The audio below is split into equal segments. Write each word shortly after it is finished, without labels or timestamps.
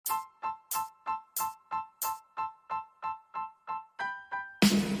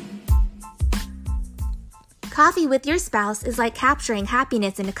Coffee with your spouse is like capturing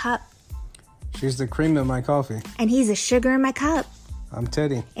happiness in a cup. She's the cream in my coffee. And he's the sugar in my cup. I'm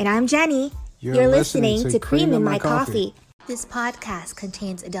Teddy. And I'm Jenny. You're listening to Cream in My Coffee. This podcast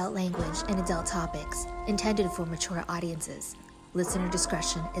contains adult language and adult topics intended for mature audiences. Listener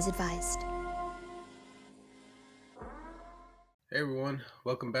discretion is advised. Hey everyone,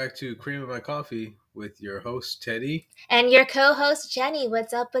 welcome back to Cream in My Coffee with your host Teddy. And your co-host Jenny.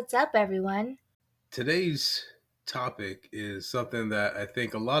 What's up, everyone? Today's topic is something that I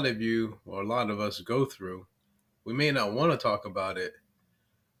think a lot of you or a lot of us go through. We may not want to talk about it,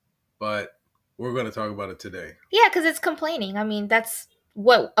 but we're going to talk about it today. Yeah, because it's complaining. I mean, that's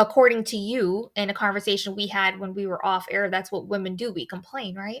what, according to you, in a conversation we had when we were off air, that's what women do. We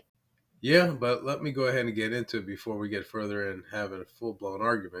complain, right? Yeah, but let me go ahead and get into it before we get further and have a full-blown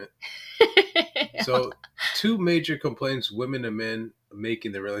argument. So, two major complaints women and men make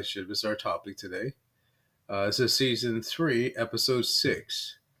in their relationship is our topic today. This is season 3, episode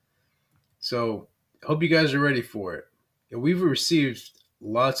 6. So, hope you guys are ready for it. And we've received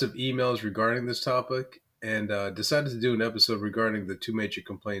lots of emails regarding this topic and decided to do an episode regarding the two major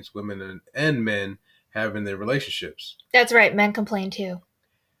complaints women and men have in their relationships. That's right. Men complain too.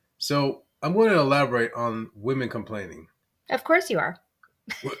 So, I'm going to elaborate on women complaining. Of course you are.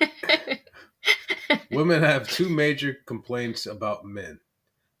 Women have two major complaints about men.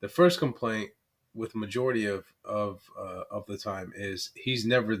 The first complaint, with majority of the time, is he's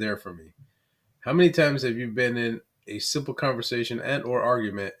never there for me. How many times have you been in a simple conversation and or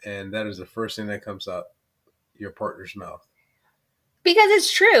argument, and that is the first thing that comes out your partner's mouth? Because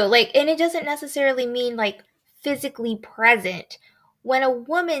it's true. And it doesn't necessarily mean physically present. When a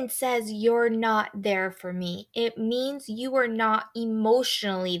woman says you're not there for me, it means you are not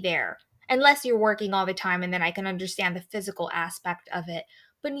emotionally there. Unless you're working all the time, and then I can understand the physical aspect of it.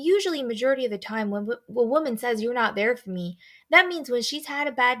 But usually, majority of the time, when a woman says you're not there for me, that means when she's had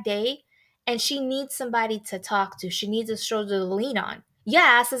a bad day and she needs somebody to talk to, she needs a shoulder to lean on. Your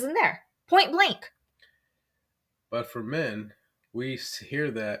ass isn't there. Point blank. But for men, we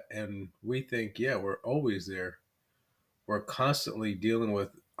hear that and we think, yeah, we're always there. We're constantly dealing with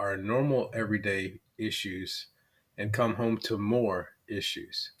our normal everyday issues and come home to more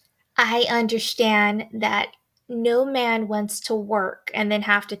issues. I understand that no man wants to work and then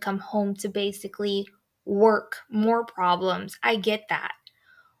have to come home to basically work more problems. I get that.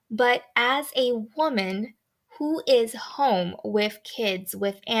 But as a woman who is home with kids,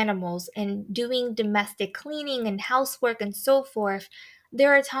 with animals, and doing domestic cleaning and housework and so forth,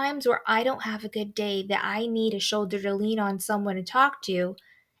 there are times where I don't have a good day that I need a shoulder to lean on, someone to talk to,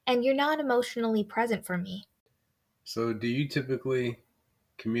 and you're not emotionally present for me. So do you typically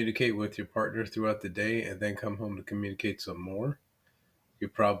communicate with your partner throughout the day and then come home to communicate some more? You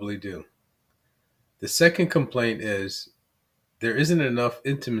probably do. The second complaint is there isn't enough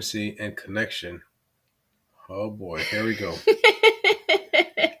intimacy and connection. Oh boy, here we go.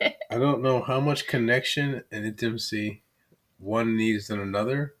 I don't know how much connection and intimacy one needs than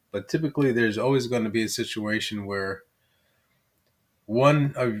another, but typically there's always going to be a situation where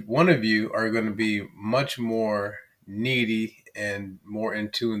one of you are going to be much more needy and more in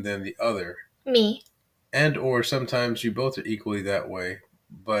tune than the other. Me. And or sometimes you both are equally that way,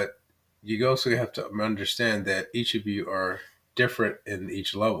 but you also have to understand that each of you are different in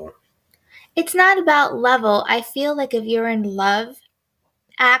each level. It's not about level. I feel like if you're in love,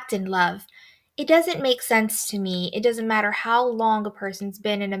 act in love. It doesn't make sense to me. It doesn't matter how long a person's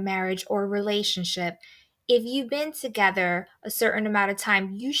been in a marriage or relationship. If you've been together a certain amount of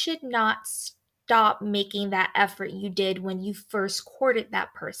time, you should not stop making that effort you did when you first courted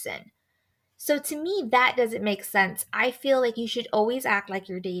that person. So to me, that doesn't make sense. I feel like you should always act like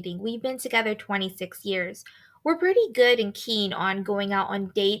you're dating. We've been together 26 years. We're pretty good and keen on going out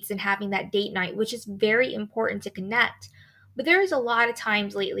on dates and having that date night, which is very important to connect. But there's a lot of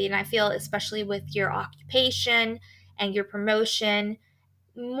times lately, and I feel especially with your occupation and your promotion,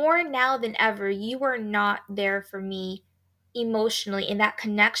 more now than ever, you are not there for me emotionally, and that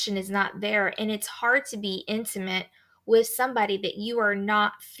connection is not there. And it's hard to be intimate with somebody that you are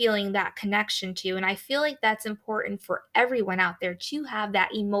not feeling that connection to. And I feel like that's important for everyone out there to have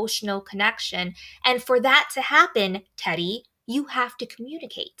that emotional connection. And for that to happen, Teddy, you have to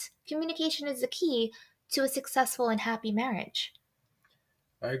communicate. Communication is the key to a successful and happy marriage.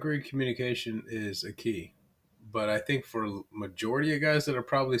 I agree communication is a key. But I think for a majority of guys that are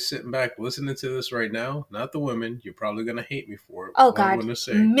probably sitting back listening to this right now, not the women, you're probably going to hate me for it. Oh, God.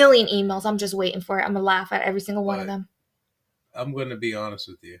 Million emails. I'm just waiting for it. I'm going to laugh at every single one of them. I'm going to be honest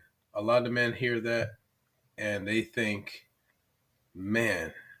with you. A lot of men hear that and they think,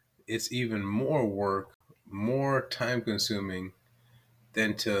 man, it's even more work, more time consuming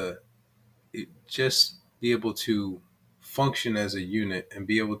than to just be able to function as a unit and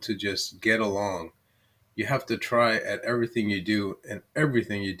be able to just get along. You have to try at everything you do and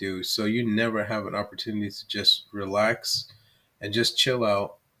everything you do, so you never have an opportunity to just relax and just chill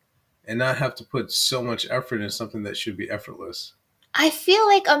out and not have to put so much effort in something that should be effortless. I feel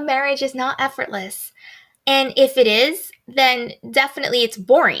like a marriage is not effortless. And if it is, then definitely it's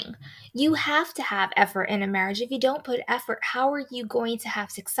boring. You have to have effort in a marriage. If you don't put effort, how are you going to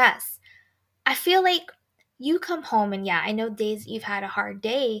have success? I feel like you come home and yeah, I know days you've had a hard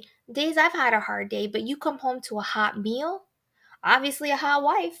day, days I've had a hard day, but you come home to a hot meal, obviously a hot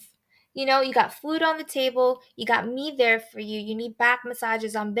wife. You know, you got food on the table, you got me there for you, you need back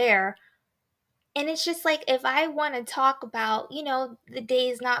massages, I'm there. And it's just like if I want to talk about, the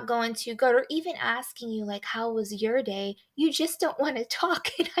day's not going too good, or even asking you, like, how was your day? You just don't want to talk.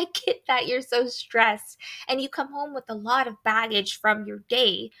 And I get that you're so stressed and you come home with a lot of baggage from your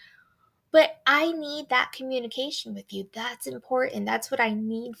day. But I need that communication with you. That's important. That's what I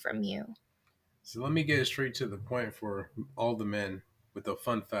need from you. So let me get straight to the point for all the men with a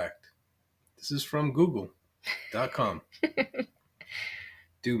fun fact. This is from Google.com.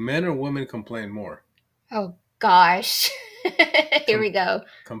 Do men or women complain more? Oh, gosh. Here we go.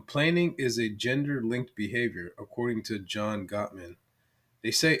 Complaining is a gender-linked behavior, according to John Gottman.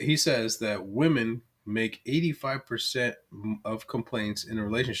 He says that women make 85% of complaints in a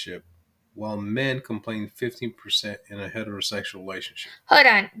relationship, while men complain 15% in a heterosexual relationship. Hold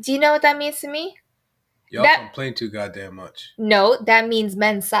on. Do you know what that means to me? Y'all complain too goddamn much. No, that means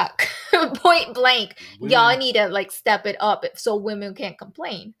men suck. Point blank. Y'all need to step it up so women can't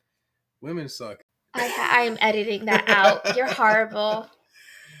complain. Women suck. I am editing that out. You're horrible.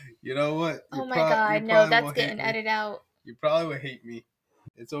 You know what? Oh my God, no, that's getting edited out. You probably would hate me.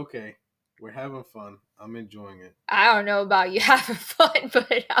 It's okay. We're having fun. I'm enjoying it. I don't know about you having fun,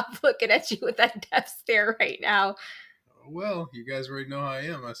 but I'm looking at you with that death stare right now. Well, you guys already know how I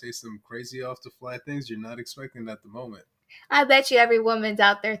am. I say some crazy off the fly things you're not expecting at the moment. I bet you every woman's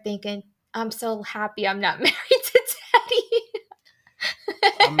out there thinking, I'm so happy I'm not married to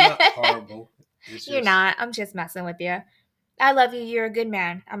Teddy. I'm not horrible. You're not. I'm just messing with you. I love you. You're a good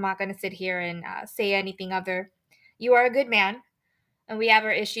man. I'm not going to sit here and say anything other. You are a good man. And we have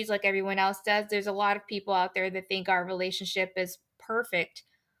our issues like everyone else does. There's a lot of people out there that think our relationship is perfect.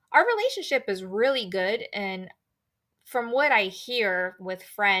 Our relationship is really good. And from what I hear with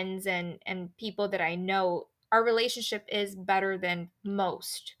friends and people that I know, our relationship is better than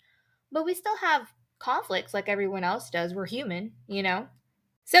most. But we still have conflicts like everyone else does. We're human, you know?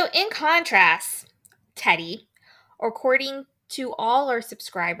 So, in contrast, Teddy, according to all our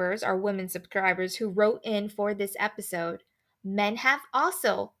subscribers, our women subscribers who wrote in for this episode, men have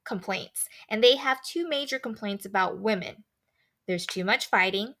also complaints, and they have two major complaints about women. There's too much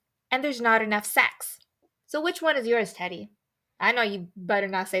fighting, and there's not enough sex. So, which one is yours, Teddy? I know you better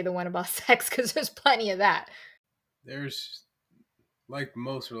not say the one about sex because there's plenty of that. There's, like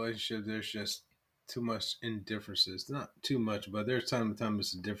most relationships, there's just too much indifferences. Not too much, but there's time to time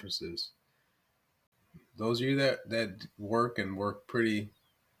there's differences. Those of you that work and work pretty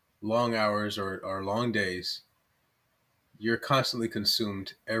long hours or long days, you're constantly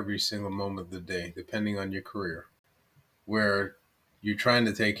consumed every single moment of the day, depending on your career, where you're trying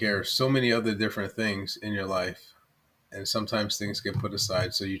to take care of so many other different things in your life. And sometimes things get put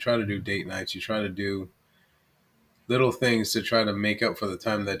aside. So you try to do date nights, you try to do little things to try to make up for the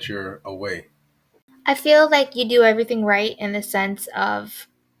time that you're away. I feel like you do everything right in the sense of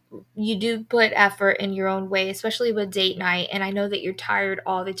you do put effort in your own way, especially with date night. And I know that you're tired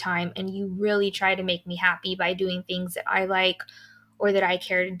all the time and you really try to make me happy by doing things that I like or that I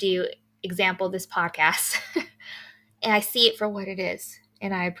care to do. Example, this podcast. And I see it for what it is.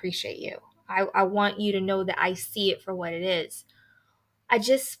 And I appreciate you. I want you to know that I see it for what it is. I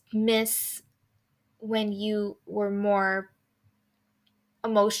just miss when you were more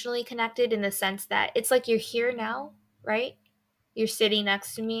emotionally connected in the sense that it's like you're here now, right? You're sitting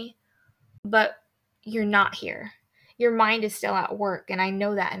next to me, but you're not here. Your mind is still at work, and I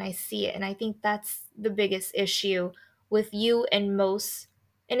know that and I see it. And I think that's the biggest issue with you and most,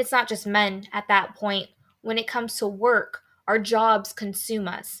 and it's not just men at that point. When it comes to work, our jobs consume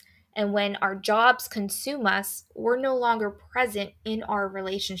us. And when our jobs consume us, we're no longer present in our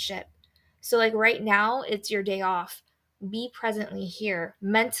relationship. So, like right now, it's your day off. Be presently here,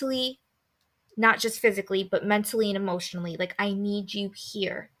 mentally, not just physically, but mentally and emotionally. Like, I need you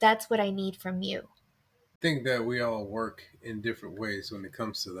here. That's what I need from you. I think that we all work in different ways when it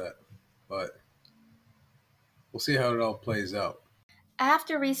comes to that, but we'll see how it all plays out.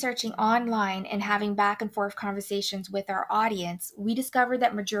 After researching online and having back and forth conversations with our audience, we discovered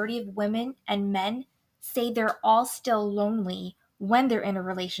that majority of women and men say they're all still lonely when they're in a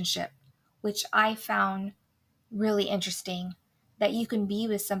relationship, which I found really interesting, that you can be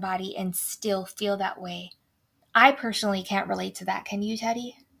with somebody and still feel that way. I personally can't relate to that. Can you,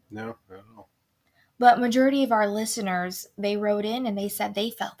 Teddy? No, not at all. But majority of our listeners, they wrote in and they said they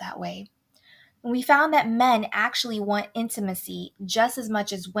felt that way. And we found that men actually want intimacy just as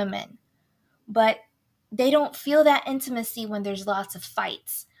much as women, but they don't feel that intimacy when there's lots of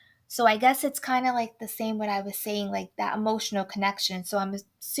fights. So I guess it's kind of like the same what I was saying, like that emotional connection. So I'm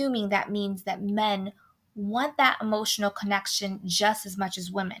assuming that means that men want that emotional connection just as much as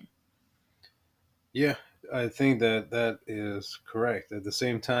women. Yeah, I think that that is correct. At the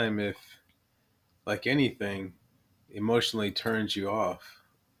same time, if, like anything, emotionally turns you off,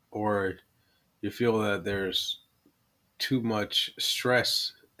 or you feel that there's too much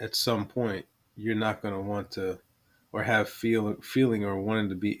stress at some point, you're not going to want to or have feeling or wanting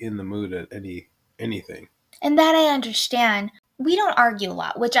to be in the mood at anything. And that I understand. We don't argue a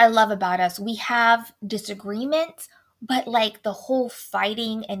lot, which I love about us. We have disagreements, but like the whole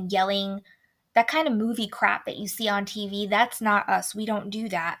fighting and yelling, that kind of movie crap that you see on TV, that's not us. We don't do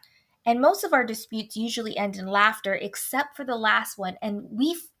that. And most of our disputes usually end in laughter, except for the last one. And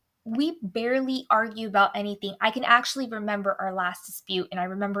we barely argue about anything. I can actually remember our last dispute, and I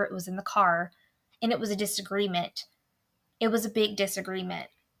remember it was in the car, and it was a disagreement. It was a big disagreement.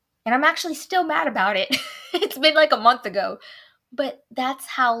 And I'm actually still mad about it. It's been like a month ago. But that's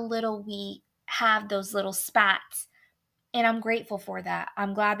how little we have those little spats. And I'm grateful for that.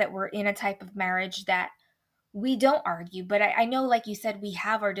 I'm glad that we're in a type of marriage that we don't argue. But I know, like you said, we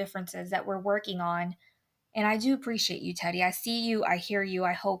have our differences that we're working on. And I do appreciate you, Teddy. I see you. I hear you.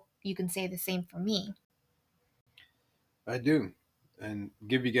 I hope you can say the same for me. I do. And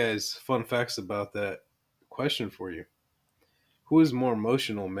give you guys fun facts about that question for you. Who is more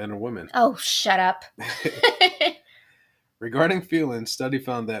emotional, men or women? Oh, shut up. Regarding feelings, study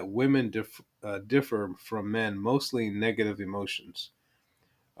found that women differ from men mostly in negative emotions.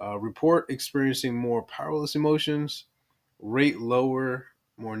 Report experiencing more powerless emotions, rate lower,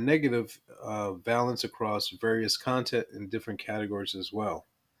 more negative balance across various content in different categories as well.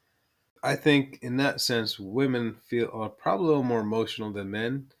 I think in that sense, women feel are probably a little more emotional than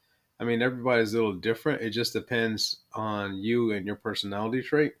men. I mean, everybody's a little different. It just depends on you and your personality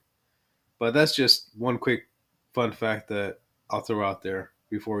trait. But that's just one quick fun fact that I'll throw out there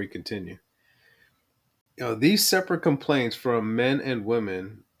before we continue. These separate complaints from men and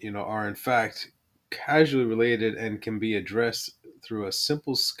women, are in fact casually related and can be addressed through a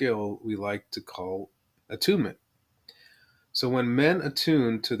simple skill we like to call attunement. So when men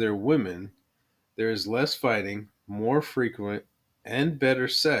attune to their women, there is less fighting, more frequent, and better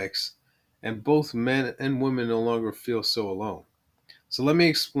sex, and both men and women no longer feel so alone. So let me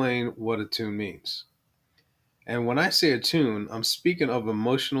explain what attune means. And when I say attune, I'm speaking of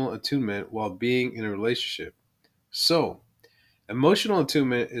emotional attunement while being in a relationship. So, emotional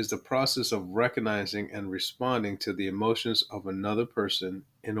attunement is the process of recognizing and responding to the emotions of another person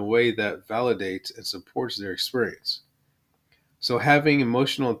in a way that validates and supports their experience. So, having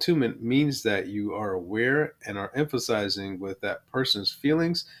emotional attunement means that you are aware and are emphasizing with that person's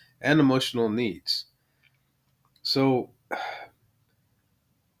feelings and emotional needs. So,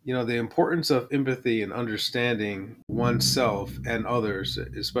 the importance of empathy and understanding oneself and others,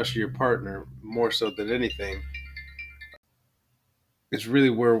 especially your partner, more so than anything, is really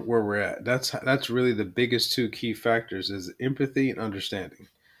where we're at. That's really the biggest two key factors is empathy and understanding.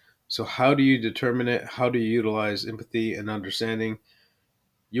 So how do you determine it? How do you utilize empathy and understanding?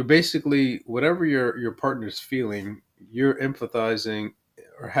 You're basically whatever your partner's feeling, you're empathizing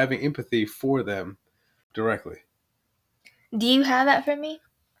or having empathy for them directly. Do you have that for me?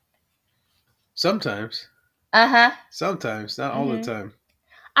 Sometimes, Uh huh. sometimes, not all the Mm-hmm. time.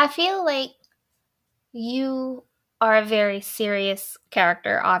 I feel like you are a very serious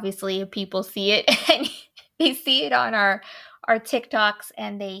character. Obviously, people see it and they see it on our TikToks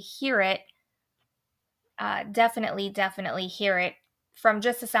and they hear it. Definitely hear it from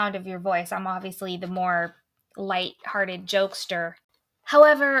just the sound of your voice. I'm obviously the more light-hearted jokester.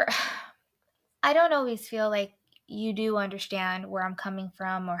 However, I don't always feel like you do understand where I'm coming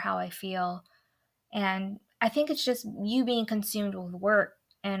from or how I feel. And I think it's just you being consumed with work,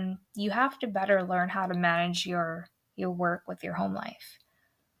 and you have to better learn how to manage your work with your home life.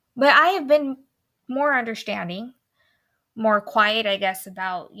 But I have been more understanding, more quiet, I guess,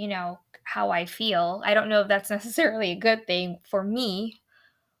 about, how I feel. I don't know if that's necessarily a good thing for me,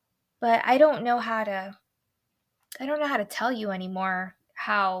 but I don't know how to I don't know how to tell you anymore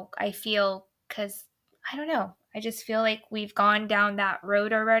how I feel because I don't know. I just feel like we've gone down that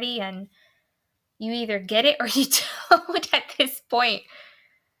road already, and you either get it or you don't at this point.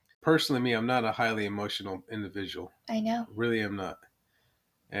 Personally, me, I'm not a highly emotional individual. I know. Really am not.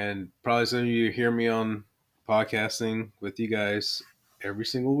 And probably some of you hear me on podcasting with you guys every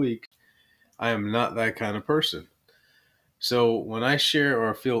single week. I am not that kind of person. So when I share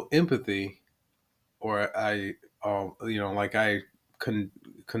or feel empathy, or like I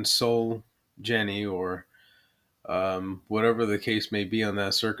console Jenny, or whatever the case may be on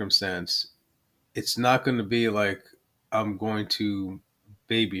that circumstance, it's not going to be like I'm going to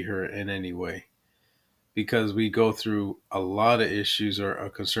baby her in any way, because we go through a lot of issues or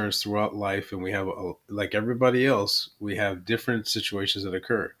concerns throughout life, and we have, like everybody else, we have different situations that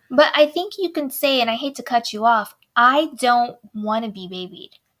occur. But I think you can say, and I hate to cut you off, I don't want to be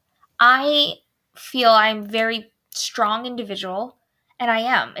babied. I feel I'm very strong individual, and I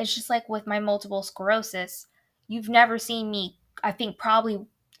am. It's just like with my multiple sclerosis. You've never seen me, I think probably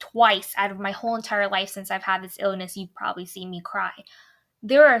twice out of my whole entire life since I've had this illness, you've probably seen me cry.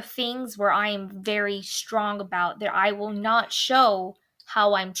 There are things where I am very strong about that I will not show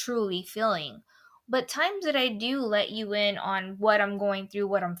how I'm truly feeling. But times that I do let you in on what I'm going through,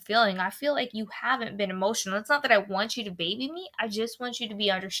 what I'm feeling, I feel like you haven't been emotional. It's not that I want you to baby me. I just want you to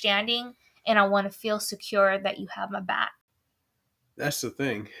be understanding, and I want to feel secure that you have my back. That's the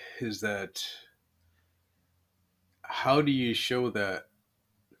thing, is that how do you show that,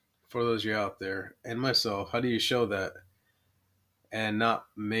 for those of you out there and myself, how do you show that and not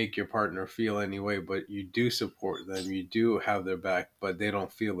make your partner feel any way, but you do support them, you do have their back, but they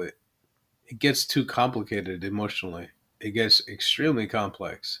don't feel it? It gets too complicated emotionally. It gets extremely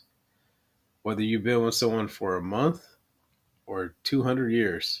complex. Whether you've been with someone for a month or 200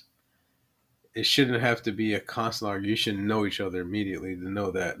 years, it shouldn't have to be a constant argument. You should know each other immediately to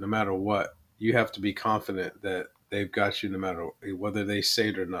know that no matter what, you have to be confident that they've got you no matter whether they say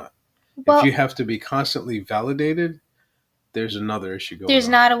it or not. If you Well, have to be constantly validated, there's another issue going there's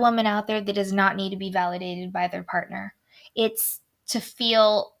on. not a woman out there that does not need to be validated by their partner. It's to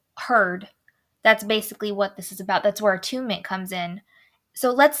feel heard. That's basically what this is about. That's where attunement comes in.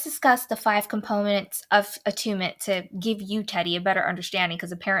 So let's discuss the 5 components of attunement to give you, Teddy, a better understanding,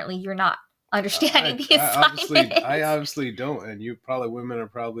 because apparently you're not understanding the I assignment. obviously don't, and you probably, women are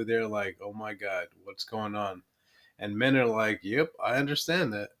probably there like, oh my god, what's going on? And men are like, yep, I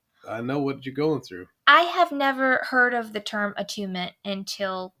understand that. I know what you're going through. I have never heard of the term attunement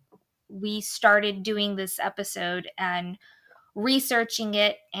until we started doing this episode and researching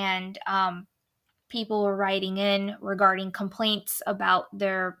it, and people were writing in regarding complaints about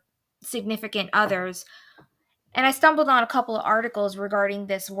their significant others. And I stumbled on a couple of articles regarding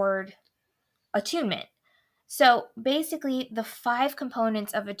this word attunement. So basically, the 5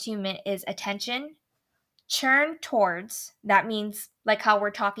 components of attunement is attention, churn towards, that means like how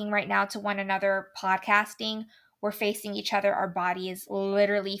we're talking right now to one another, podcasting, we're facing each other, our body is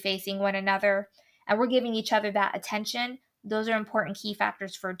literally facing one another, and we're giving each other that attention. Those are important key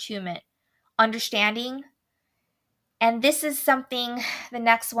factors for attunement. Understanding, and this is something, the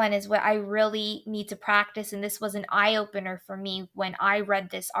next one is what I really need to practice, and this was an eye opener for me when I read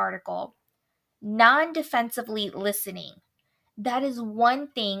this article. Non defensively listening. That is one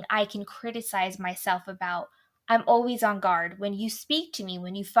thing I can criticize myself about. I'm always on guard. When you speak to me,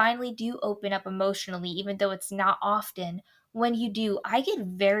 when you finally do open up emotionally, even though it's not often, when you do, I get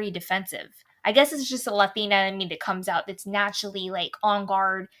very defensive. I guess it's just a Latina in me that comes out that's naturally like on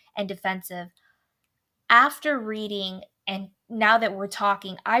guard and defensive. After reading and now that we're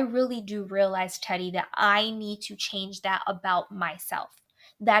talking, I really do realize, Teddy, that I need to change that about myself.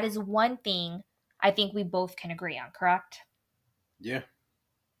 That is one thing I think we both can agree on, correct? Yeah,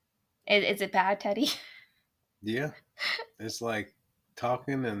 Is it bad, Teddy? yeah. It's like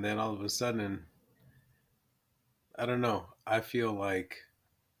talking, and then all of a sudden, I don't know. I feel like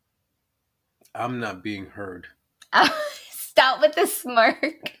I'm not being heard. Stop with the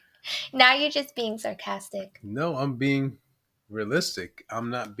smirk. Now you're just being sarcastic. No, I'm being realistic.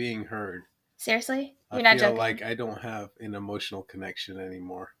 I'm not being heard. Seriously? I You're not feel joking? like I don't have an emotional connection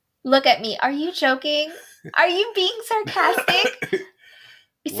anymore. Look at me. Are you joking? Are you being sarcastic?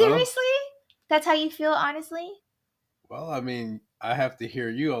 Well, Seriously? That's how you feel, honestly? well, I mean, I have to hear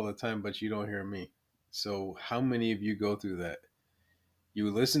you all the time, but you don't hear me. So, how many of you go through that? You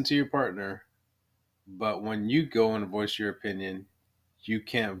listen to your partner, but when you go and voice your opinion, you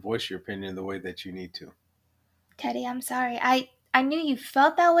can't voice your opinion the way that you need to. Teddy, I'm sorry. I knew you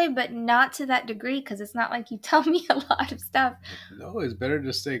felt that way, but not to that degree, because it's not like you tell me a lot of stuff. No, it's better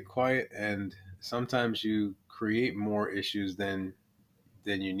to stay quiet and sometimes you create more issues than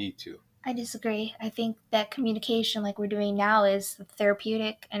you need to. I disagree. I think that communication, like we're doing now, is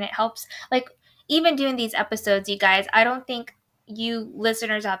therapeutic and it helps. Like, even doing these episodes, you guys, I don't think you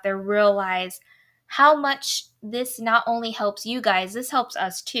listeners out there realize how much this not only helps you guys, this helps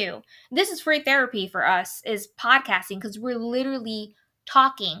us too. This is free therapy for us, is podcasting, because we're literally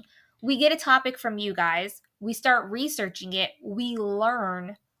talking. We get a topic from you guys, we start researching it, we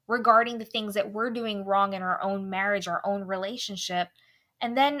learn regarding the things that we're doing wrong in our own marriage, our own relationship.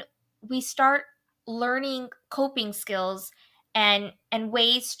 And then we start learning coping skills and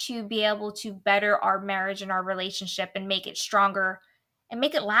ways to be able to better our marriage and our relationship and make it stronger and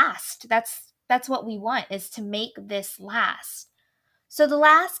make it last. That's what we want, is to make this last. So the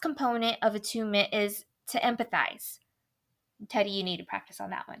last component of attunement is to empathize. Teddy, you need to practice on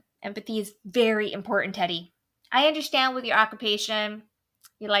that one. Empathy is very important, Teddy. I understand with your occupation,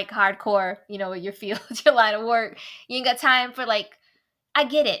 you like hardcore, with your field, your line of work. You ain't got time for I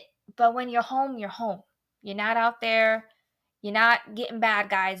get it. But when you're home, you're home. You're not out there. You're not getting bad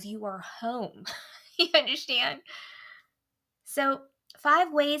guys. You are home. You understand? So,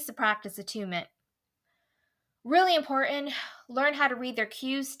 5 ways to practice attunement. Really important. Learn how to read their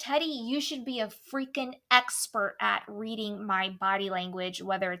cues. Teddy, you should be a freaking expert at reading my body language,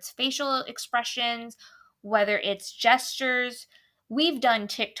 whether it's facial expressions, whether it's gestures. We've done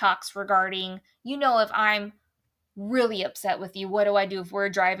TikToks regarding, if I'm really upset with you, what do I do if we're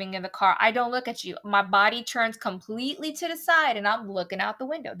driving in the car? I don't look at you. My body turns completely to the side and I'm looking out the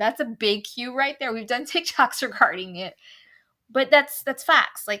window. That's a big cue right there. We've done TikToks regarding it. But that's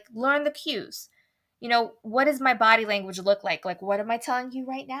facts. Like, learn the cues. What does my body language look like? Like, what am I telling you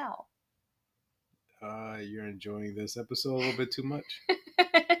right now? You're enjoying this episode a little bit too much.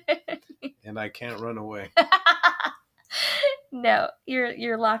 And I can't run away. No,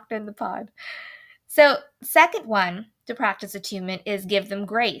 you're locked in the pod. So, second one to practice attunement is give them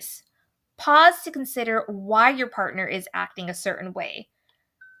grace. Pause to consider why your partner is acting a certain way.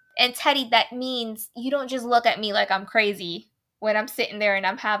 And Teddy, that means you don't just look at me like I'm crazy when I'm sitting there and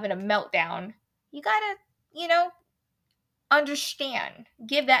I'm having a meltdown. You gotta, understand.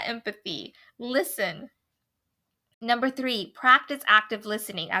 Give that empathy. Listen. Number 3, practice active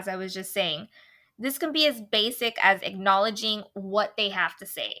listening, as I was just saying. This can be as basic as acknowledging what they have to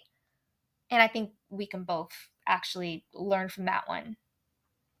say. And I think we can both actually learn from that one.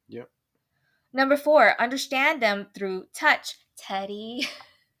 Yep. Number 4, understand them through touch. Teddy,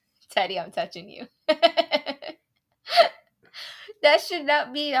 I'm touching you. That should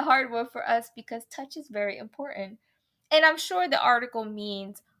not be a hard one for us because touch is very important. And I'm sure the article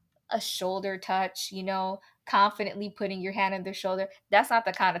means a shoulder touch, confidently putting your hand on their shoulder. That's not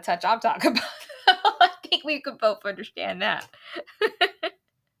the kind of touch I'm talking about. I think we could both understand that.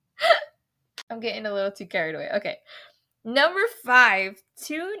 I'm getting a little too carried away. Okay. Number 5,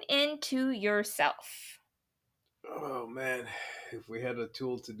 tune into yourself. Oh, man. If we had a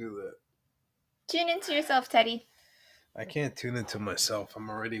tool to do that. Tune into yourself, Teddy. I can't tune into myself. I'm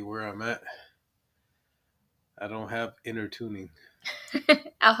already where I'm at. I don't have inner tuning.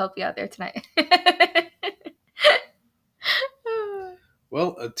 I'll help you out there tonight.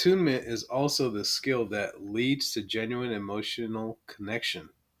 Well, attunement is also the skill that leads to genuine emotional connection,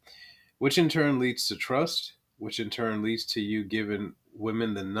 which in turn leads to trust, which in turn leads to you giving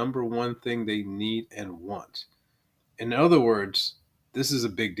women the number one thing they need and want. In other words, this is a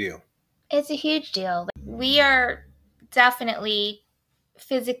big deal. It's a huge deal. We are definitely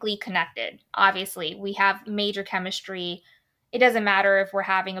physically connected. Obviously, we have major chemistry. It doesn't matter if we're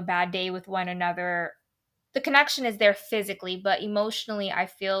having a bad day with one another. The connection is there physically, but emotionally, I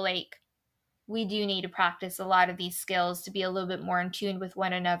feel like we do need to practice a lot of these skills to be a little bit more in tune with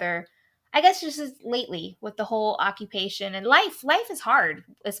one another. I guess just as lately with the whole occupation and life. Life is hard,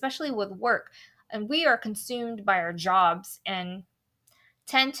 especially with work. And we are consumed by our jobs and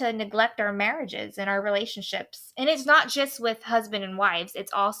tend to neglect our marriages and our relationships. And it's not just with husband and wives,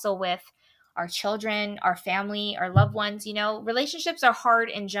 it's also with our children, our family, our loved ones. Relationships are hard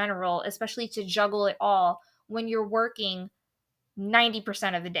in general, especially to juggle it all when you're working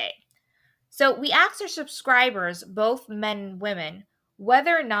 90% of the day. So we asked our subscribers, both men and women,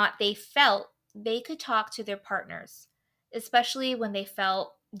 whether or not they felt they could talk to their partners, especially when they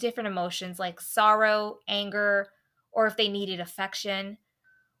felt different emotions like sorrow, anger, or if they needed affection.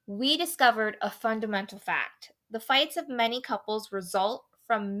 We discovered a fundamental fact. The fights of many couples result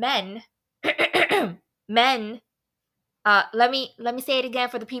from men. Men. Let me say it again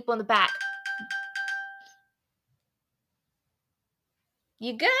for the people in the back.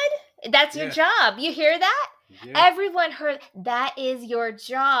 You good? That's your job. You hear that? Yeah. Everyone heard that is your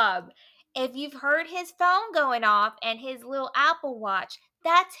job. If you've heard his phone going off and his little Apple Watch,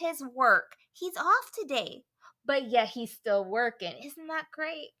 that's his work. He's off today, but yet he's still working. Isn't that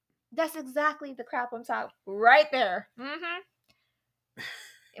great? That's exactly the crap I'm talking right there.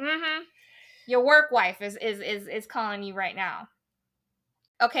 Your work wife is calling you right now.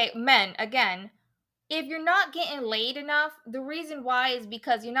 Okay, men, again, if you're not getting laid enough, the reason why is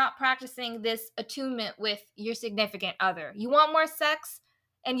because you're not practicing this attunement with your significant other. You want more sex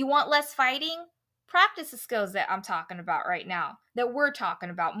and you want less fighting? Practice the skills that I'm talking about right now, that we're talking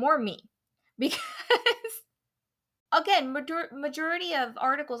about, more me. Because, again, majority of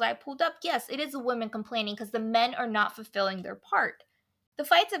articles I pulled up, yes, it is the women complaining because the men are not fulfilling their part. The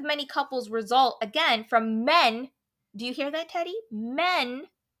fights of many couples result, again, from men. Do you hear that, Teddy? Men,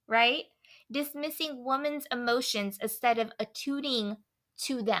 right? Dismissing women's emotions instead of attuning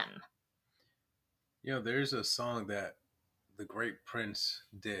to them. You know, there's a song that the great Prince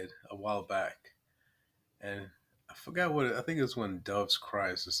did a while back, and I forgot I think it was When Doves Cry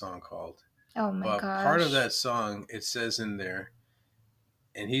is the song called. Oh my But part of gosh. that song, it says in there,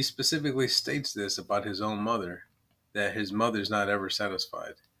 and he specifically states this about his own mother, that his mother's not ever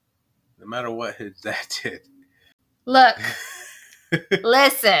satisfied, no matter what his dad did. Look,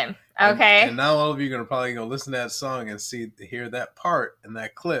 listen, okay? And now all of you are gonna probably go listen to that song and hear that part in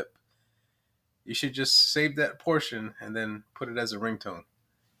that clip. You should just save that portion and then put it as a ringtone.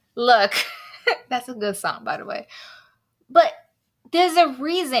 Look, that's a good song, by the way. But there's a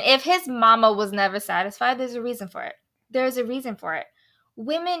reason. If his mama was never satisfied, there's a reason for it. There's a reason for it.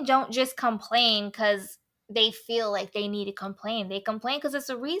 Women don't just complain because they feel like they need to complain. They complain because it's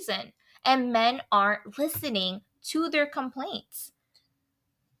a reason. And men aren't listening to their complaints.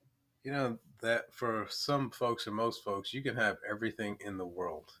 You know, that for some folks or most folks, you can have everything in the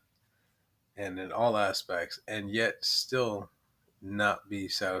world and in all aspects and yet still not be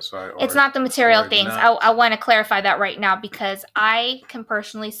satisfied. It's not the material or things. not- I want to clarify that right now because I can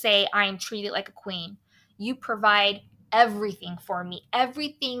personally say I am treated like a queen. You provide everything for me.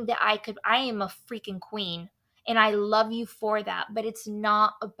 Everything that I could. I am a freaking queen. And I love you for that. But it's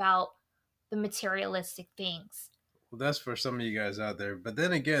not about the materialistic things. Well, that's for some of you guys out there. But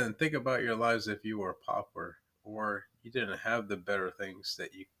then again, think about your lives if you were a pauper or you didn't have the better things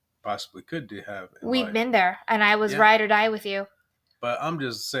that you possibly could do have in We've life. been there, and I was Yeah. ride or die with you. But I'm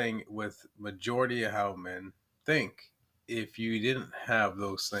just saying, with majority of how men think, if you didn't have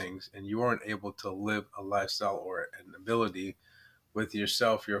those things and you weren't able to live a lifestyle or an ability with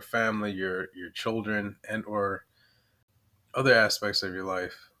yourself, your family, your children, and or other aspects of your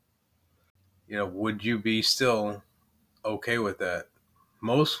life, you know, would you be still okay with that?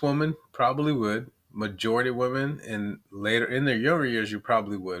 Most women probably would. Majority of women in their younger years, you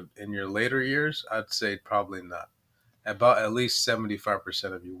probably would. In your later years, I'd say probably not. About at least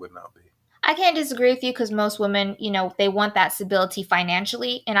 75% of you would not be. I can't disagree with you because most women, they want that stability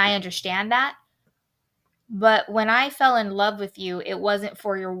financially, and I understand that. But when I fell in love with you, it wasn't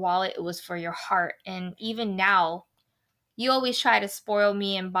for your wallet, it was for your heart. And even now, you always try to spoil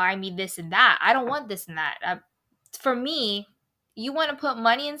me and buy me this and that. I don't want this and that. For me, you want to put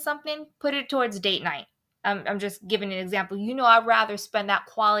money in something, put it towards date night. I'm just giving an example. I'd rather spend that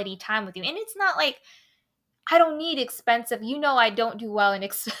quality time with you. And it's not like I don't need expensive. I don't do well in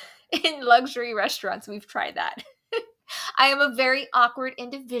in luxury restaurants. We've tried that. I am a very awkward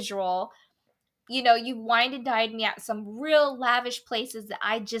individual. You wined and dined me at some real lavish places that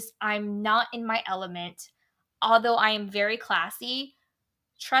I'm not in my element. Although I am very classy,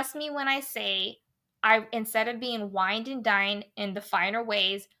 trust me when I say instead of being wined and dined in the finer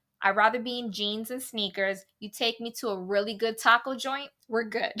ways, I'd rather be in jeans and sneakers. You take me to a really good taco joint, we're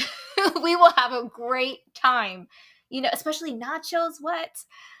good. We will have a great time. Especially nachos, what?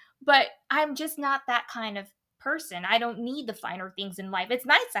 But I'm just not that kind of person. I don't need the finer things in life. It's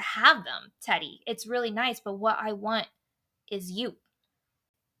nice to have them, Teddy. It's really nice, but what I want is you.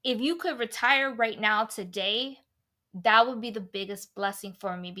 If you could retire right now today, that would be the biggest blessing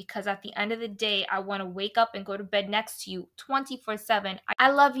for me because at the end of the day, I want to wake up and go to bed next to you 24/7. I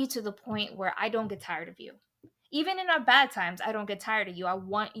love you to the point where I don't get tired of you. Even in our bad times, I don't get tired of you. I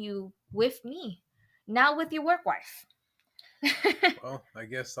want you with me, not with your work wife. Well, I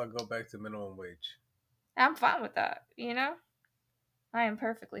guess I'll go back to minimum wage. I'm fine with that, I am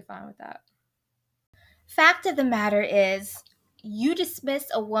perfectly fine with that. Fact of the matter is, you dismiss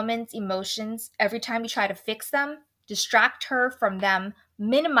a woman's emotions every time you try to fix them, distract her from them,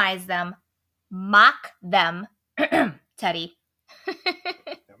 minimize them, mock them, Teddy.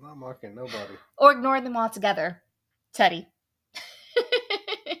 I'm not mocking nobody. Or ignore them altogether, Teddy.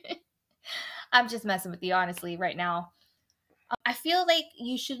 I'm just messing with you, honestly, right now. I feel like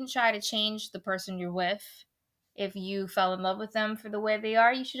you shouldn't try to change the person you're with. If you fell in love with them for the way they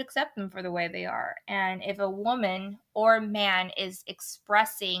are, you should accept them for the way they are. And if a woman or man is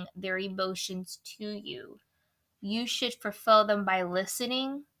expressing their emotions to you, you should fulfill them by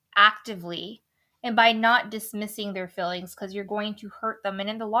listening actively and by not dismissing their feelings, because you're going to hurt them and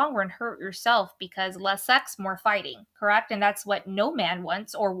in the long run hurt yourself, because less sex, more fighting, correct? And that's what no man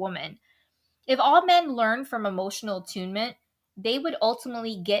wants, or woman. If all men learn from emotional attunement, they would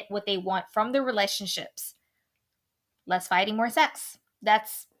ultimately get what they want from their relationships. Less fighting, more sex.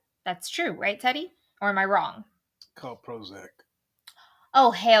 That's true, right, Teddy? Or am I wrong? Called Prozac. Oh,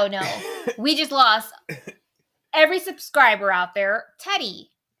 hell no. We just lost every subscriber out there.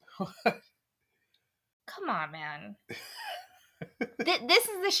 Teddy. Come on, man. This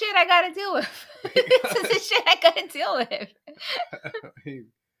is the shit I gotta deal with. This is the shit I gotta deal with.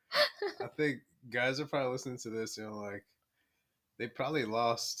 I think guys are probably listening to this, like, they probably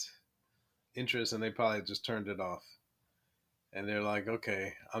lost interest and they probably just turned it off. And they're like,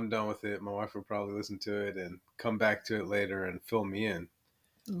 okay, I'm done with it. My wife will probably listen to it and come back to it later and fill me in.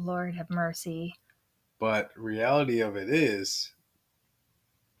 Lord have mercy. But reality of it is,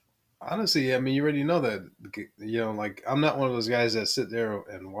 honestly, I mean, you already know that, like, I'm not one of those guys that sit there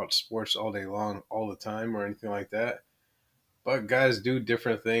and watch sports all day long, all the time, or anything like that. But guys do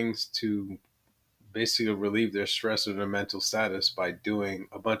different things to basically relieve their stress or their mental status by doing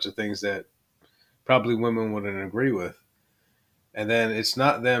a bunch of things that probably women wouldn't agree with. And then it's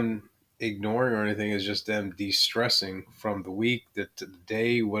not them ignoring or anything, it's just them de-stressing from the week, the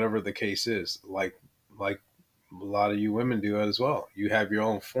day, whatever the case is. Like a lot of you women do it as well. You have your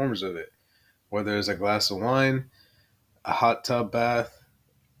own forms of it, whether it's a glass of wine, a hot tub bath,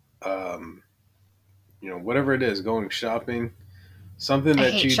 whatever it is, going shopping, something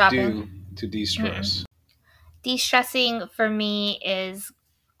that you shopping. Do to de-stress. De-stressing for me is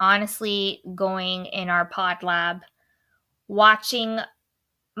honestly going in our pod lab, watching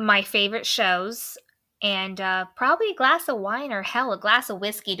my favorite shows, and probably a glass of wine, or hell, a glass of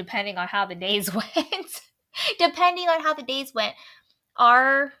whiskey, depending on how the days went. Depending on how the days went.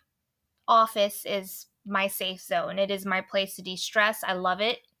 Our office is my safe zone. It is my place to de-stress. I love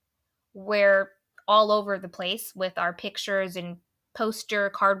it. We're all over the place with our pictures and poster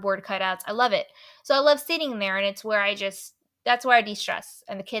cardboard cutouts. I love it. So I love sitting there, and it's where that's where I de-stress,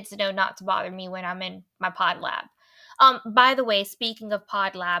 and the kids know not to bother me when I'm in my pod lab. By the way, speaking of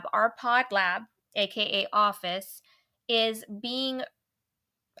pod lab, our pod lab, aka office, is being,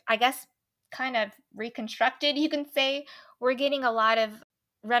 I guess, kind of reconstructed, you can say. We're getting a lot of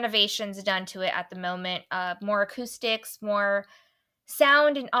renovations done to it at the moment. More acoustics, more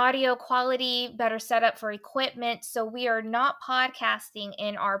sound and audio quality, better setup for equipment. So we are not podcasting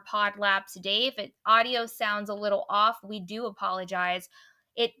in our pod lab today. If audio sounds a little off, we do apologize.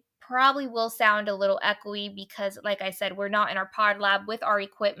 It probably will sound a little echoey because, like I said, we're not in our pod lab with our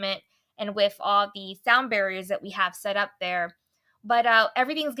equipment and with all the sound barriers that we have set up there. But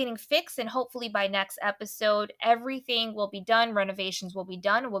everything's getting fixed, and hopefully by next episode, everything will be done. Renovations will be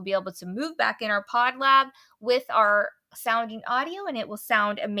done, and we'll be able to move back in our pod lab with our sound and audio, and it will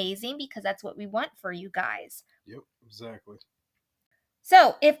sound amazing because that's what we want for you guys. Yep, exactly.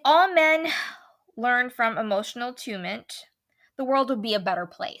 So if all men learn from emotional attunement, the world would be a better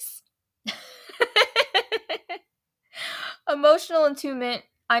place. Emotional attunement,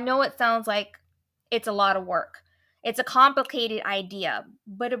 I know it sounds like it's a lot of work. It's a complicated idea,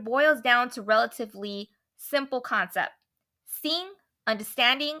 but it boils down to relatively simple concept: seeing,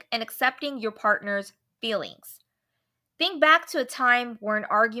 understanding, and accepting your partner's feelings. Think back to a time where an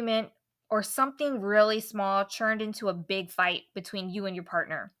argument or something really small turned into a big fight between you and your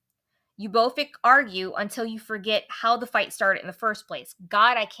partner. You both argue until you forget how the fight started in the first place.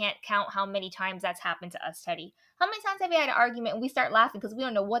 God, I can't count how many times that's happened to us, Teddy. How many times have we had an argument and we start laughing because we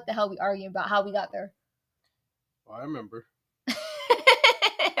don't know what the hell we arguing about, how we got there? Well, I remember.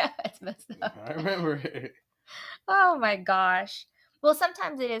 That's messed up. I remember. Oh my gosh. Well,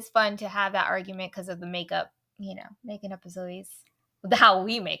 sometimes it is fun to have that argument because of the makeup, making up as always. How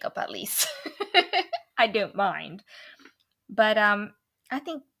we make up, at least. I don't mind. But I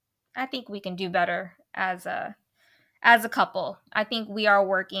think we can do better as a couple. I think we are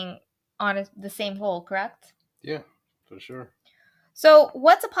working on the same goal, correct? Yeah, for sure. So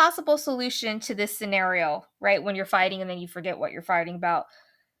what's a possible solution to this scenario, right? When you're fighting and then you forget what you're fighting about.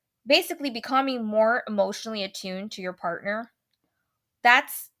 Basically becoming more emotionally attuned to your partner.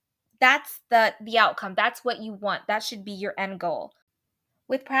 That's the outcome. That's what you want. That should be your end goal.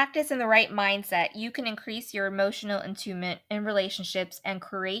 With practice and the right mindset, you can increase your emotional attunement in relationships and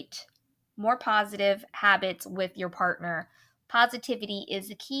create more positive habits with your partner. Positivity is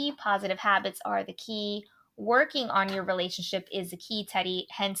the key. Positive habits are the key. Working on your relationship is the key, Teddy,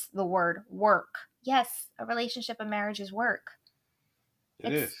 hence the word work. Yes, a relationship, a marriage is work.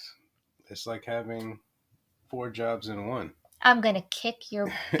 It is. It's like having 4 jobs in one. I'm going to kick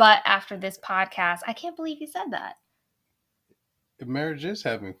your butt after this podcast. I can't believe you said that. Marriage is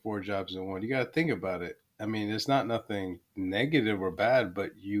having 4 jobs in one. You got to think about it. I mean, it's not nothing negative or bad,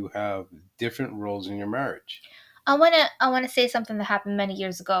 but you have different roles in your marriage. I want to say something that happened many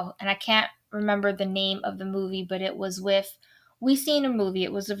years ago, and I can't remember the name of the movie, but it was with, we seen a movie.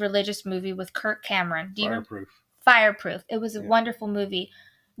 It was a religious movie with Kirk Cameron. Fireproof. It was a wonderful movie.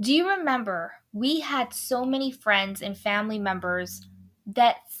 Do you remember we had so many friends and family members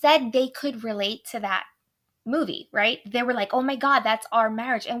that said they could relate to that movie, right? They were like, oh my God, that's our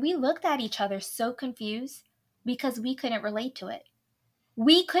marriage. And we looked at each other so confused because we couldn't relate to it.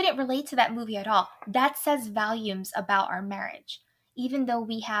 We couldn't relate to that movie at all. That says volumes about our marriage. Even though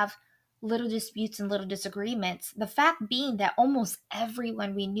we have little disputes and little disagreements, the fact being that almost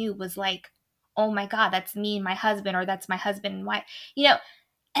everyone we knew was like, oh my God, that's me and my husband, or that's my husband and wife. You know,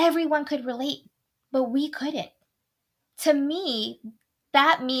 everyone could relate, but we couldn't. To me,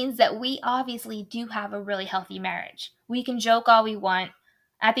 that means that we obviously do have a really healthy marriage. We can joke all we want.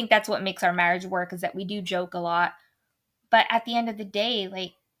 I think that's what makes our marriage work, is that we do joke a lot. But at the end of the day,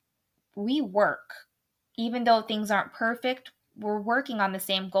 like, we work. Even though things aren't perfect, we're working on the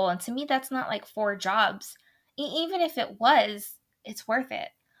same goal. And to me, that's not like 4 jobs. Even if it was, it's worth it.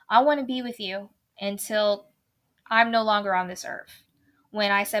 I want to be with you until I'm no longer on this earth.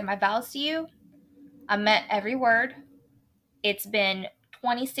 When I said my vows to you, I meant every word. It's been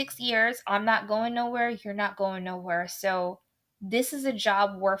 26 years. I'm not going nowhere. You're not going nowhere. So this is a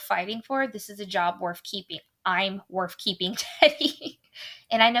job worth fighting for. This is a job worth keeping. I'm worth keeping, Teddy.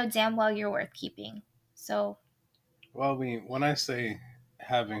 And I know damn well you're worth keeping. So. Well, I mean, when I say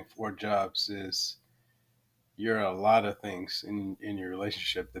having 4 jobs, is you're a lot of things in your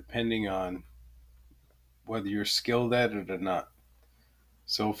relationship, depending on whether you're skilled at it or not.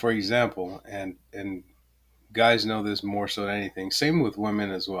 So, for example, and guys know this more so than anything. Same with women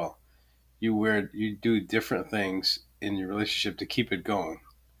as well. You do different things in your relationship to keep it going.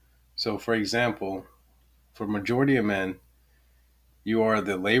 So, for example, for majority of men, you are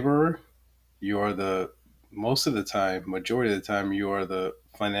the laborer. You are the most of the time, majority of the time, you are the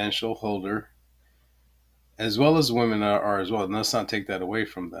financial holder, as well as women are as well. And let's not take that away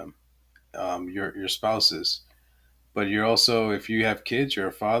from them, your spouses. But you're also, if you have kids, you're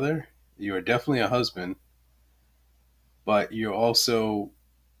a father. You are definitely a husband. But you're also,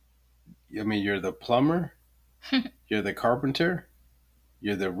 I mean, you're the plumber, you're the carpenter,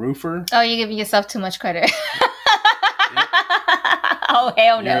 you're the roofer. Oh, you're giving yourself too much credit. Yep. Oh,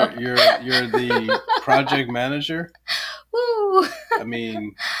 hell no. You're the project manager. Woo. I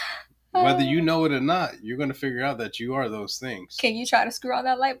mean, whether you know it or not, you're going to figure out that you are those things. Can you try to screw on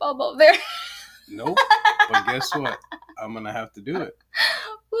that light bulb over there? Nope. But guess what? I'm going to have to do it.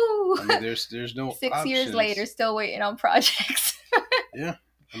 Woo. I mean, there's no 6 options. years later, still waiting on projects. Yeah.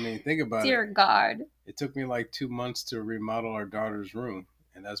 I mean, think about Dear it. Dear God. It took me like 2 months to remodel our daughter's room.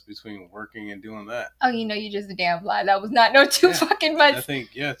 And that's between working and doing that. Oh, you know, you just a damn lie. That was not no 2 fucking months. I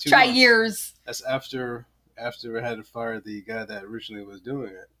think, 2 Try months. Years. That's after I had to fire the guy that originally was doing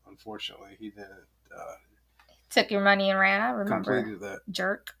it. Unfortunately, he didn't. Took your money and ran. I remember. Completed that.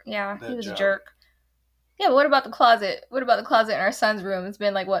 Jerk. Yeah, he was a jerk. Yeah, but what about the closet? What about the closet in our son's room? It's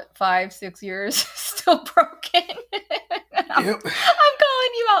been like, what, 5-6 years? Still broken. Yep. I'm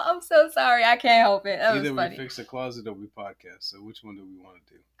calling you out. I'm so sorry. I can't help it. That Either was funny. We fix the closet or we podcast. So which one do we want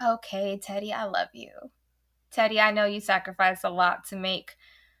to do? Okay, Teddy, I love you. Teddy, I know you sacrificed a lot to make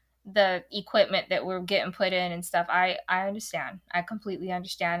the equipment that we're getting put in and stuff. I understand. I completely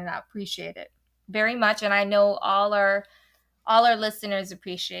understand, and I appreciate it very much. And I know all our listeners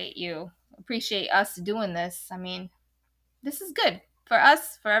appreciate you. Appreciate us doing this. I mean, this is good for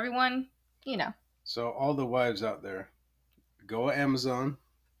us, for everyone, you know. So all the wives out there, go to Amazon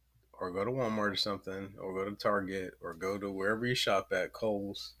or go to Walmart or something, or go to Target, or go to wherever you shop at,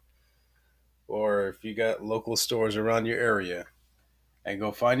 Kohl's, or if you got local stores around your area, and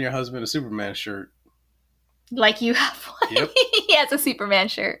go find your husband a Superman shirt. Like you have one. Yep. He has a Superman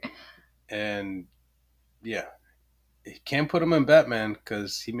shirt. And yeah, you can't put him in Batman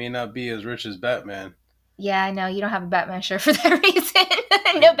because he may not be as rich as Batman. Yeah, I know. You don't have a Batman shirt for that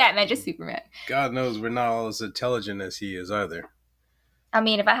reason. No Batman, just Superman. God knows we're not all as intelligent as he is either. I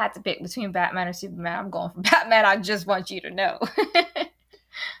mean, if I had to pick between Batman or Superman, I'm going for Batman. I just want you to know.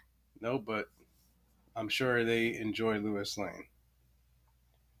 No, but I'm sure they enjoy Lois Lane.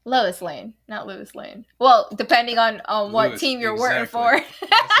 Lois Lane, not Lewis Lane. Well, depending on what team you're rooting for.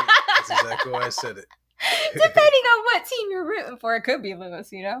 That's exactly why I said it. Depending on what team you're rooting for, it could be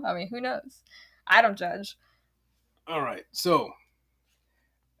Lewis, you know? I mean, who knows? I don't judge. All right. So,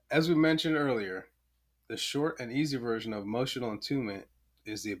 as we mentioned earlier, the short and easy version of emotional attunement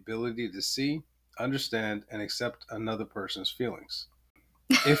is the ability to see, understand, and accept another person's feelings.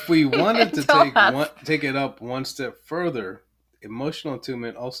 If we wanted to take it up one step further, emotional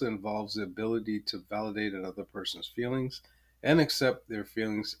attunement also involves the ability to validate another person's feelings and accept their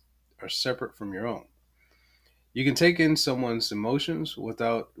feelings are separate from your own. You can take in someone's emotions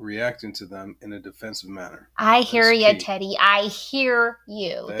without reacting to them in a defensive manner. I hear you, Teddy. I hear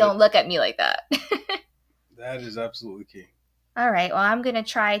you. Don't look at me like that. That is absolutely key. All right. Well, I'm going to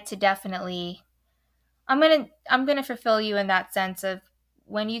try to definitely I'm going to fulfill you in that sense of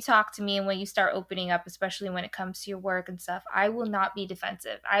when you talk to me and when you start opening up, especially when it comes to your work and stuff, I will not be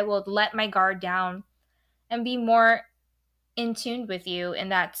defensive. I will let my guard down and be more in tune with you in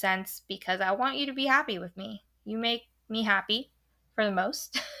that sense because I want you to be happy with me. You make me happy for the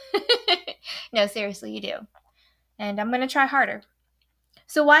most. No, seriously, you do. And I'm going to try harder.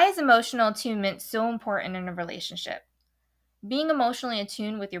 So why is emotional attunement so important in a relationship? Being emotionally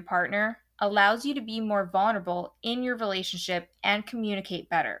attuned with your partner allows you to be more vulnerable in your relationship and communicate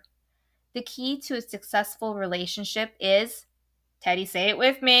better. The key to a successful relationship is, Teddy, say it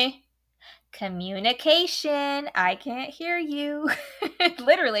with me, communication. I can't hear you.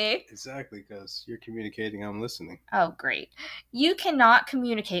 Literally. Exactly, because you're communicating, I'm listening. Oh, great. You cannot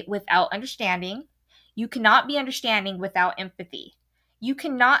communicate without understanding. You cannot be understanding without empathy. You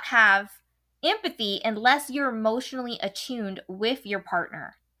cannot have empathy unless you're emotionally attuned with your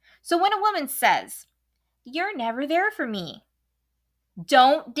partner. So when a woman says, "You're never there for me,"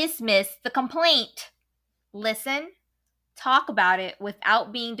 don't dismiss the complaint. Listen, talk about it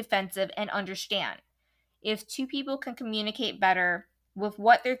without being defensive, and understand. If two people can communicate better with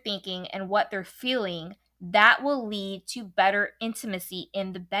what they're thinking and what they're feeling, that will lead to better intimacy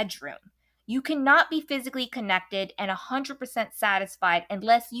in the bedroom. You cannot be physically connected and 100% satisfied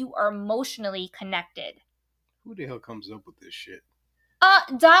unless you are emotionally connected. Who the hell comes up with this shit?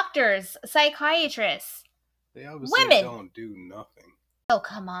 Doctors, psychiatrists. They obviously women don't do nothing. Oh,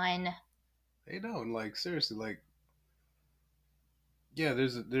 come on. They don't. Like, seriously, like, yeah,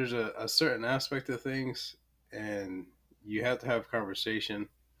 there's a certain aspect of things, and you have to have conversation,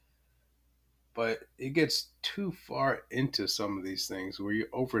 but it gets too far into some of these things where you're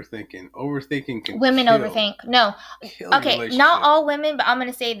overthinking. Overthinking can Women overthink. No. Okay, not all women, but I'm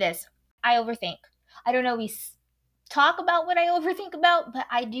going to say this. I overthink. I don't always talk about what I overthink about, but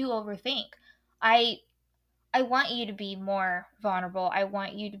I do overthink. I want you to be more vulnerable. I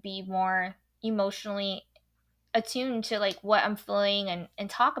want you to be more emotionally attuned to like what I'm feeling and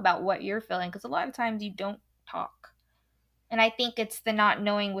talk about what you're feeling, because a lot of times you don't talk. And I think it's the not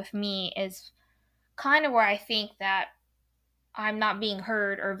knowing with me is kind of where I think that I'm not being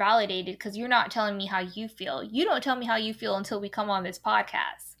heard or validated, because you're not telling me how you feel. You don't tell me how you feel until we come on this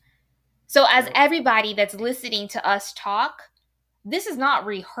podcast. So as everybody that's listening to us talk, this is not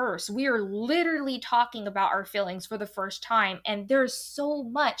rehearsed. We are literally talking about our feelings for the first time. And there's so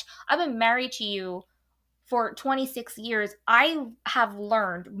much. I've been married to you for 26 years. I have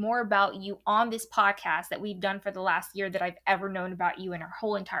learned more about you on this podcast that we've done for the last year that I've ever known about you in our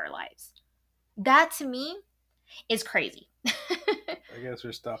whole entire lives. That to me is crazy. I guess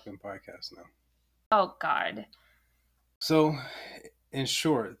we're stopping podcasts now. Oh, God. So, in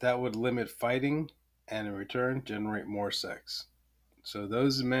short, that would limit fighting and in return generate more sex. So,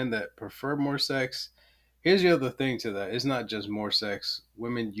 those men that prefer more sex, here's the other thing to that. It's not just more sex.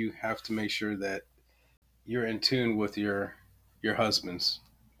 Women, you have to make sure that you're in tune with your husbands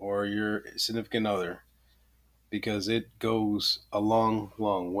or your significant other, because it goes a long,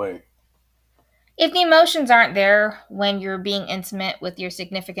 long way. If the emotions aren't there when you're being intimate with your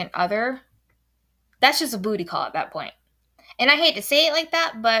significant other, that's just a booty call at that point. And I hate to say it like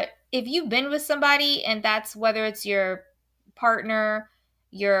that, but if you've been with somebody, and that's whether it's your partner,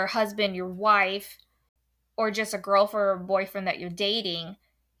 your husband, your wife, or just a girlfriend or boyfriend that you're dating,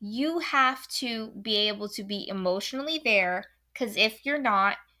 you have to be able to be emotionally there, because if you're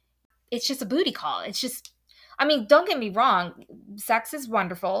not, it's just a booty call. It's just, I mean, don't get me wrong, sex is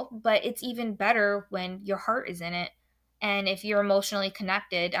wonderful, but it's even better when your heart is in it. And if you're emotionally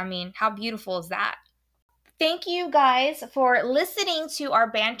connected, I mean, how beautiful is that? Thank you guys for listening to our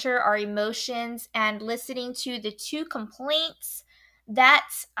banter, our emotions, and listening to the two complaints that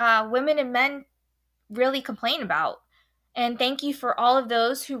women and men really complain about. And thank you for all of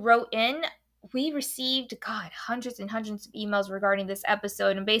those who wrote in. we received, God, hundreds and hundreds of emails regarding this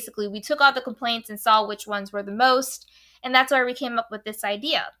episode. And basically, we took all the complaints and saw which ones were the most. And that's why we came up with this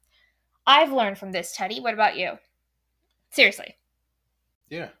idea. I've learned from this, Teddy. What about you? Seriously.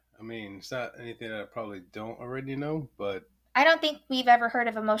 Yeah, I mean, it's not anything that I probably don't already know, but I don't think we've ever heard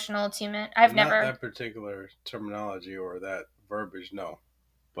of emotional attunement. I've not never. that particular terminology or that verbiage, no.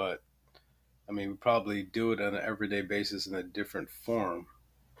 But I mean, we probably do it on an everyday basis in a different form,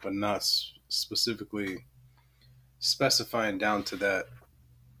 but not specifically specifying down to that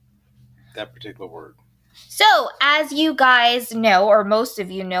particular word. So, as you guys know, or most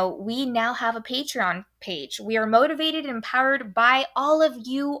of you know, we now have a Patreon page. We are motivated and empowered by all of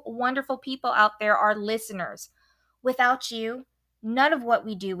you wonderful people out there, our listeners. Without you, none of what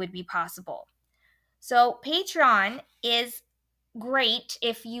we do would be possible. So, Patreon is great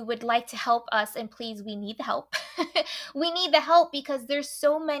if you would like to help us, and please, we need the help. We need the help because there's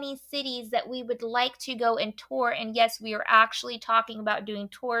so many cities that we would like to go and tour. And yes, we are actually talking about doing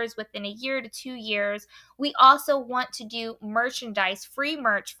tours within a year to 2 years. We also want to do merchandise, free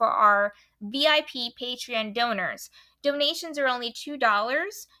merch for our VIP Patreon donors. Donations are only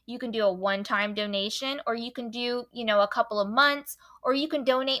 $2. You can do a one-time donation, or you can do, a couple of months, or you can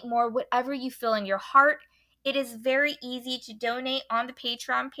donate more, whatever you feel in your heart. It is very easy to donate on the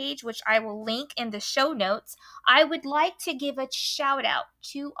Patreon page, which I will link in the show notes. I would like to give a shout out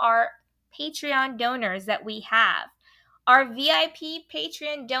to our Patreon donors that we have. Our VIP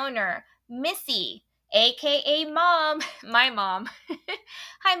Patreon donor, Missy, aka Mom, my mom.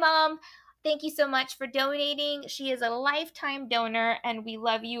 Hi, Mom. Thank you so much for donating. She is a lifetime donor, and we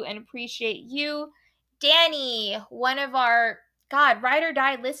love you and appreciate you. Danny, one of our ride or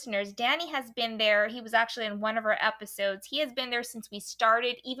die listeners. Danny has been there. He was actually in one of our episodes. He has been there since we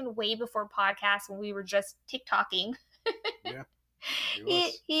started, even way before podcasts when we were just TikToking. Yeah.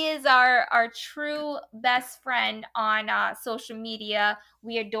 He is our true best friend on social media.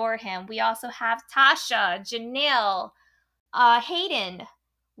 We adore him. We also have Tasha, Janelle, Hayden.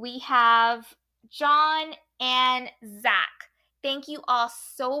 We have John and Zach. Thank you all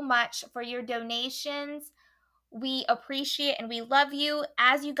so much for your donations. We appreciate and we love you.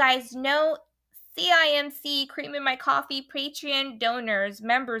 As you guys know, CIMC Cream in My Coffee Patreon donors,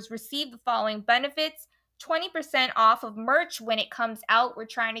 members receive the following benefits: 20% off of merch when it comes out. We're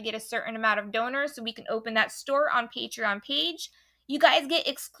trying to get a certain amount of donors so we can open that store on Patreon page. You guys get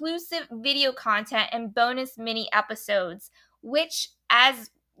exclusive video content and bonus mini episodes, which,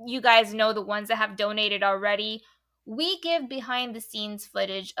 as you guys know, the ones that have donated already, we give behind the scenes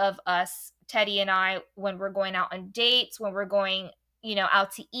footage of us, Teddy and I, when we're going out on dates, when we're going,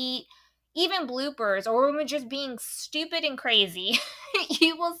 out to eat, even bloopers, or when we're just being stupid and crazy.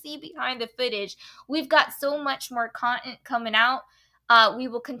 You will see behind the footage. We've got so much more content coming out. We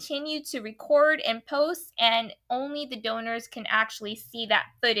will continue to record and post, and only the donors can actually see that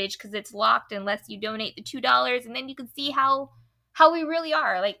footage because it's locked unless you donate the $2, and then you can see how we really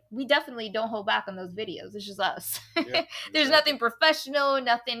are. Like, we definitely don't hold back on those videos. It's just us. Yeah, There's nothing professional,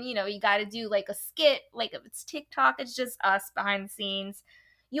 nothing, you got to do like a skit, like if it's TikTok, it's just us behind the scenes.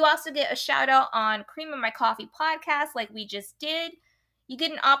 You also get a shout out on Cream in My Coffee podcast, like we just did. You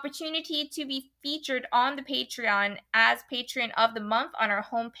get an opportunity to be featured on the Patreon as Patron of the Month on our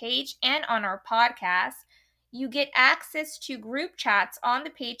homepage and on our podcast. You get access to group chats on the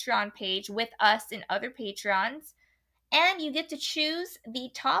Patreon page with us and other patrons. And you get to choose the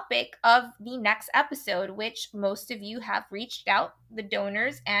topic of the next episode, which most of you have reached out, the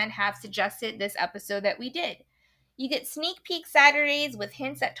donors, and have suggested this episode that we did. You get sneak peek Saturdays with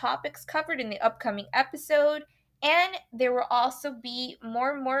hints at topics covered in the upcoming episode. And there will also be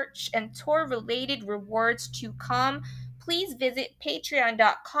more merch and tour related rewards to come. Please visit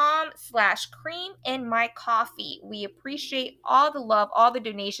patreon.com/creaminmycoffee. We appreciate all the love, all the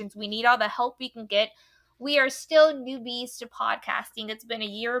donations. We need all the help we can get. We are still newbies to podcasting. It's been a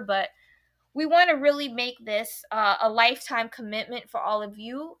year, but we want to really make this a lifetime commitment for all of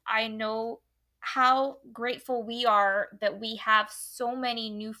you. I know how grateful we are that we have so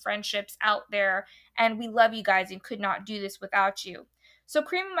many new friendships out there, and we love you guys and could not do this without you. So,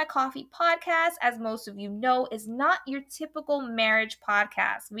 Cream in My Coffee podcast, as most of you know, is not your typical marriage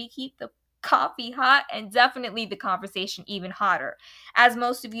podcast. We keep the coffee hot and definitely the conversation even hotter. As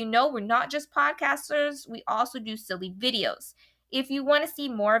most of you know, we're not just podcasters, we also do silly videos. If you want to see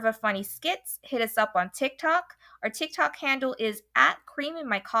more of our funny skits, hit us up on TikTok. Our TikTok handle is at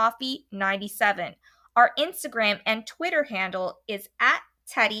creaminmycoffee97. Our Instagram and Twitter handle is at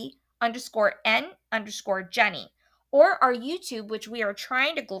Teddy_N_Jenny. Or our YouTube, which we are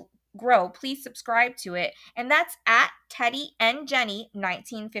trying to grow, please subscribe to it. And that's at Teddy and Jenny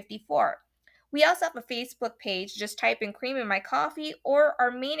 1954. We also have a Facebook page. Just type in Cream in My Coffee, or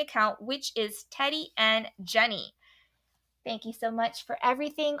our main account, which is Teddy and Jenny. Thank you so much for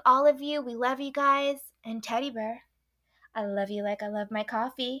everything, all of you. We love you guys. And Teddy Bear, I love you like I love my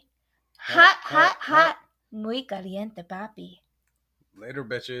coffee. Hot, hot, hot. Muy caliente, papi. Later,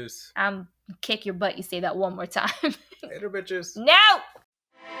 bitches. Kick your butt. You say that one more time. Later, bitches. No!